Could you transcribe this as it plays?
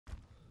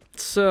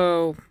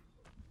So,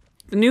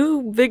 the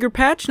new Vigor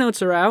patch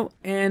notes are out,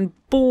 and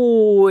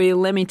boy,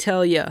 let me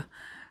tell ya,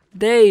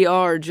 they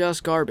are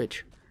just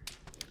garbage.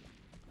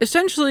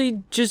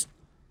 Essentially, just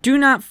do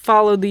not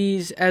follow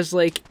these, as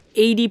like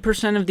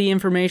 80% of the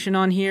information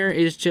on here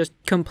is just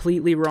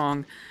completely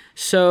wrong.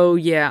 So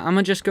yeah, I'm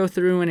gonna just go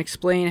through and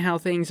explain how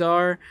things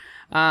are.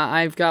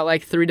 I've got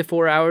like 3 to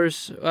 4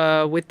 hours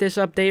with this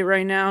update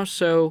right now,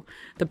 so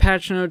the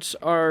patch notes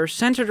are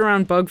centered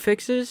around bug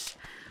fixes,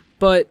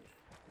 but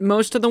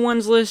most of the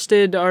ones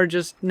listed are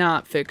just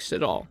not fixed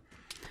at all.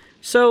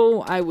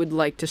 So I would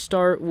like to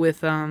start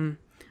with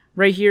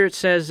right here it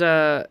says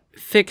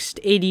fixed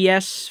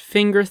ADS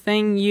finger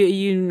thing.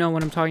 You know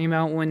what I'm talking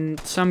about. When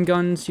some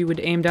guns you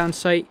would aim down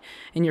sight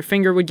and your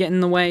finger would get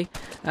in the way.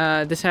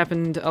 This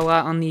happened a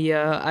lot on the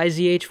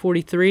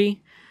IZH-43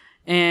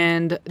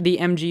 and the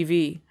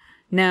MGV.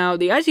 Now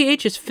the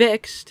IZH is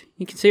fixed.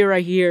 You can see it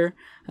right here.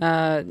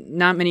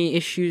 Not many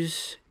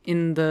issues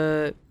in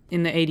the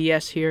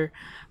ADS here,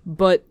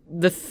 but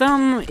the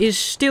thumb is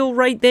still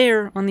right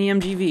there on the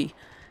MGV.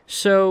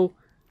 So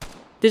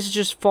this is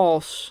just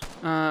false,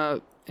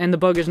 and the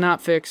bug is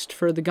not fixed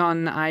for the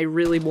gun I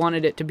really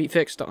wanted it to be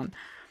fixed on.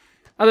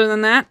 Other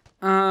than that,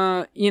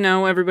 you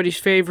know, everybody's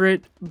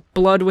favorite,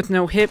 blood with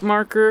no hit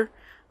marker.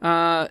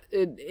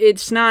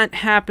 It's not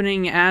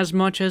happening as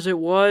much as it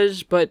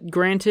was, but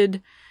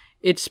granted,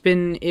 it's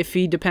been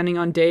iffy depending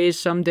on days.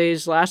 Some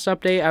days, last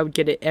update, I would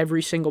get it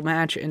every single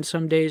match, and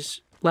some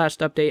days, last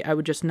update, I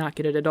would just not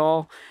get it at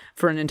all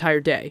for an entire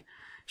day.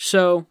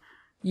 So,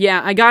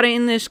 yeah, I got it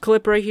in this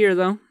clip right here,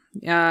 though.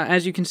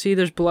 As you can see,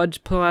 there's blood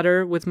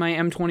splatter with my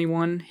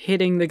M21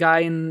 hitting the guy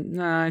in,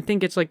 I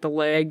think it's like the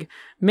leg,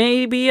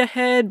 maybe a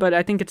head, but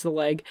I think it's the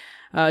leg.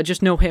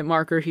 Just no hit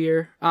marker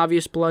here,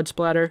 obvious blood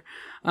splatter.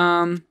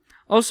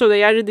 Also,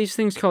 they added these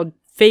things called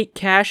fake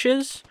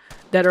caches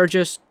that are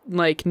just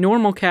like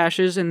normal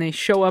caches, and they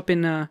show up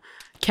in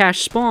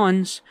cache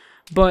spawns,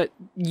 but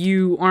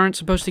you aren't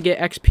supposed to get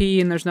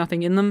XP and there's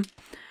nothing in them.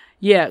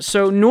 Yeah,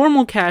 so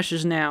normal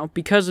caches now,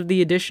 because of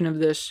the addition of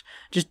this,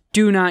 just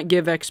do not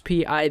give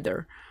XP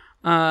either.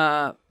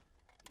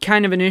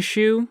 Kind of an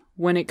issue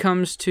when it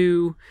comes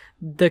to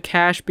the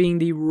cache being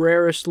the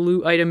rarest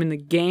loot item in the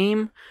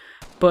game,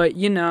 but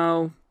you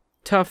know,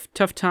 tough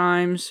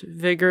times,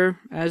 Vigor,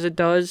 as it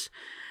does.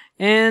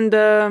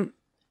 And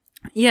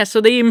yeah, so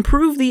they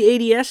improved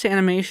the ADS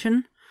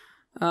animation.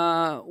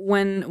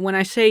 When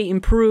I say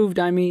improved,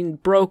 I mean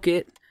broke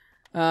it.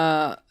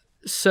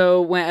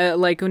 So, when,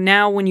 like,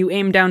 now when you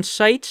aim down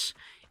sights,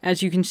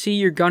 as you can see,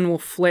 your gun will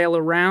flail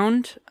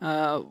around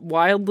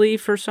wildly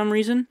for some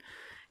reason.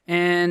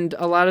 And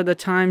a lot of the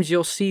times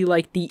you'll see,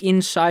 like, the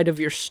inside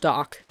of your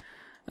stock,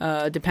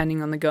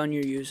 depending on the gun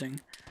you're using.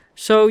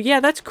 So,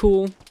 yeah, that's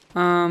cool.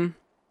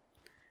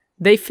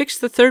 They fixed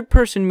the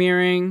third-person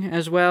mirroring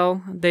as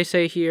well, they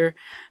say here.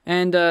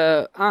 And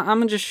I'm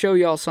going to just show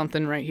y'all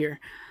something right here.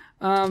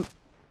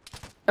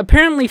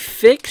 Apparently,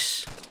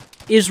 fix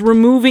is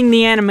removing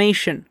the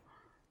animation.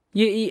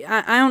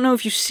 I don't know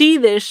if you see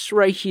this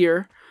right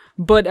here,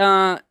 but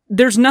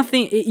there's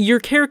nothing.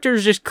 Your character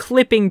is just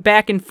clipping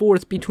back and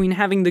forth between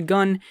having the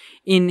gun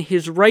in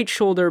his right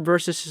shoulder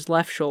versus his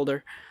left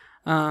shoulder.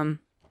 So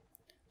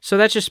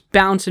that's just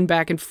bouncing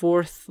back and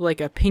forth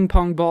like a ping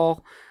pong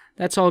ball.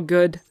 That's all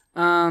good.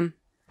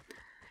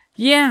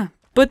 Yeah,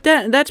 but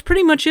that's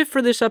pretty much it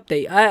for this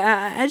update.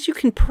 As you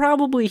can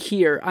probably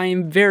hear, I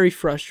am very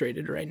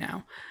frustrated right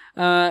now.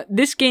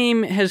 This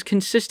game has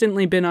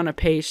consistently been on a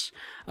pace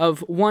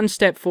of 1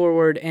 step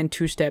forward and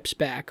 2 steps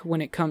back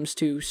when it comes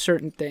to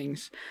certain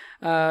things.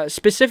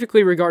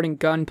 Specifically regarding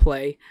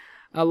gunplay,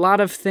 a lot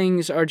of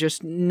things are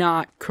just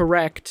not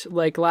correct.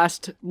 Like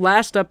last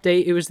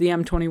update, it was the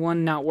M21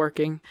 not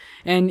working.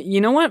 And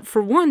you know what?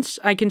 For once,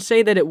 I can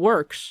say that it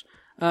works.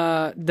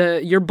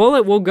 Your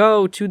bullet will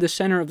go to the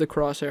center of the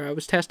crosshair. I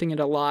was testing it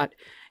a lot,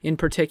 in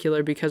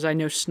particular, because I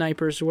know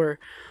snipers were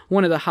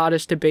one of the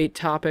hottest debate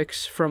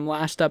topics from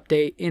last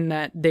update, in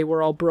that they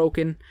were all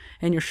broken,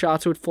 and your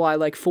shots would fly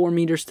like 4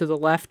 meters to the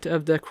left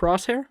of the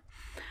crosshair.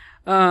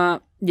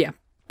 Yeah,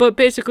 but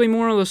basically,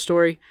 moral of the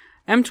story,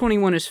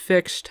 M21 is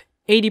fixed.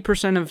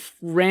 80% of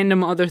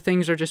random other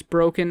things are just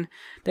broken.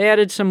 They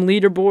added some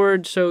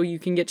leaderboard so you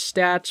can get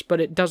stats,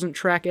 but it doesn't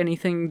track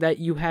anything that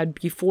you had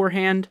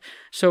beforehand.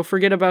 So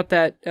forget about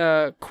that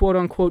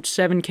quote-unquote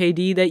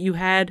 7KD that you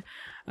had.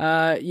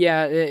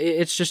 Yeah,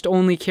 it's just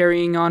only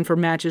carrying on for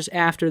matches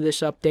after this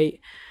update.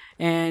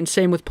 And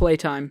same with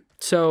playtime.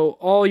 So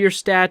all your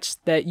stats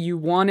that you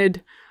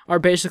wanted are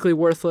basically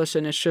worthless,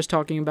 and it's just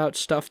talking about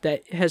stuff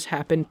that has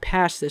happened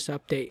past this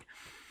update.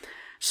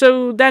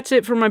 So that's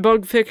it for my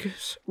bug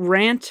fix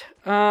rant.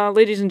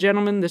 Ladies and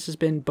gentlemen, this has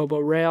been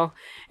Boborail,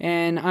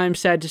 and I'm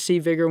sad to see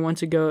Vigor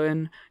once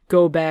again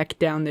go back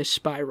down this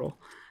spiral.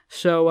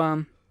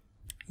 So,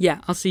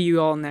 yeah, I'll see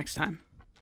you all next time.